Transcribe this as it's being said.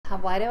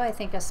Why do I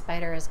think a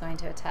spider is going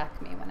to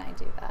attack me when I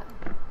do that?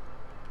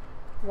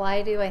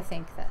 Why do I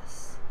think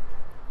this?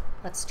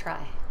 Let's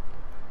try.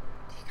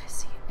 Do you guys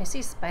see? I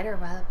see spider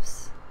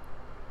webs.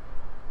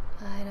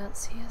 I don't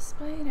see a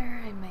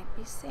spider. I might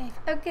be safe.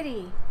 Oh,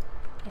 goody.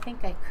 I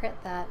think I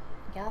crit that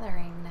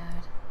gathering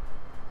node.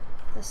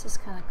 This is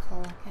kind of cool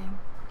looking.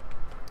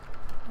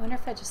 I wonder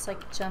if I just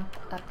like jump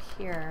up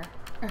here.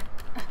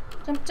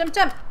 Jump, jump,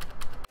 jump!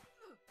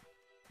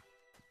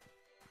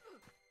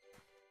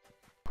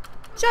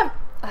 Jump!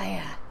 Oh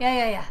yeah,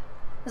 yeah.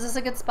 Is this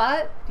a good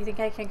spot? Do you think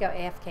I can go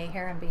AFK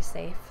here and be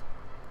safe?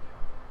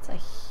 It's a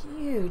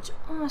huge,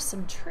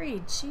 awesome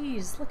tree.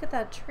 Jeez, look at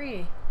that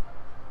tree.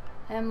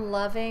 I am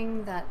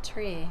loving that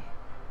tree.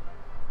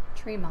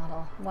 Tree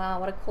model. Wow,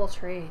 what a cool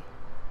tree.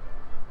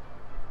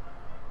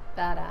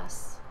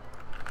 Badass.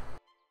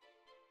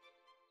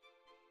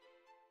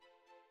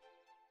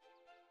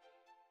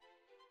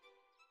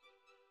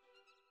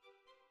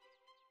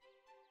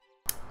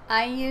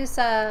 I use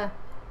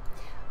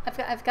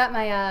I've got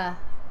my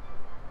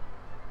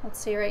let's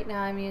see, right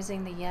now I'm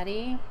using the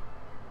Yeti.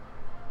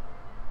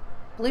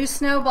 Blue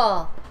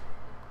snowball.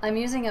 I'm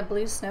using a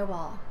blue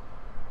snowball.